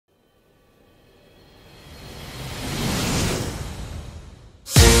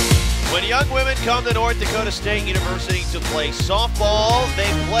young women come to North Dakota State University to play softball.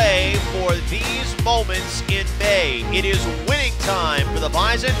 They play for these moments in May. It is winning time for the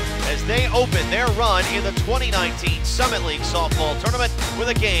Bison as they open their run in the 2019 Summit League softball tournament with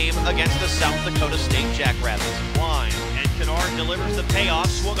a game against the South Dakota State Jackrabbits. Line and Kennard delivers the payoff.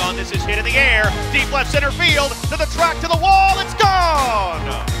 Swung on, this is hit in the air. Deep left center field, to the track, to the wall, it's gone!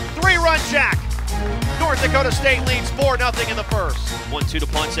 3-run jack. North Dakota State leads 4-0 in the first. 1-2 to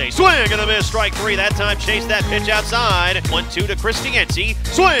Ponce. Swing and a miss. Strike 3. That time chased that pitch outside. 1-2 to Christiansi.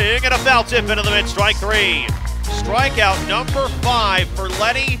 Swing and a foul tip into the mid. Strike 3. Strikeout number 5 for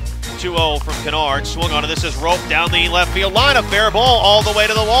Letty. 2-0 from Kennard. Swung on it. This is roped down the left field line. A fair ball all the way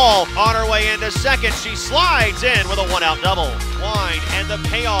to the wall. On her way into second. She slides in with a 1-out double. Line and the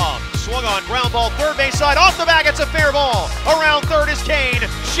payoff. Swung on, ground ball, third base side, off the back, it's a fair ball. Around third is Kane,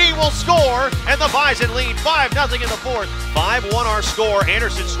 she will score, and the Bison lead 5-0 in the fourth. 5-1 our score.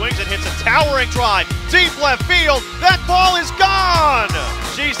 Anderson swings and hits a towering drive, deep left field, that ball is gone!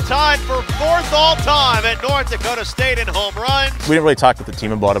 She's tied for 4th all time at North Dakota State in home runs. We didn't really talk with the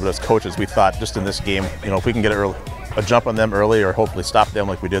team about it, but as coaches, we thought just in this game, if we can get a jump on them early or hopefully stop them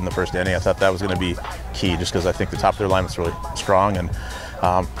like we did in the first inning, I thought that was going to be key just because I think the top of their line was really strong, and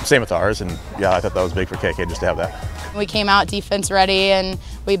same with ours, and yeah, I thought that was big for KK just to have that. We came out defense ready and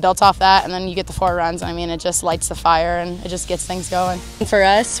we built off that, and then you get the 4 runs. I mean, it just lights the fire and it just gets things going. For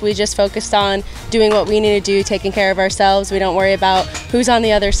us, we just focused on doing what we need to do, taking care of ourselves. We don't worry about who's on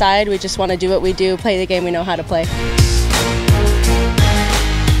the other side. We just want to do what we do, play the game we know how to play.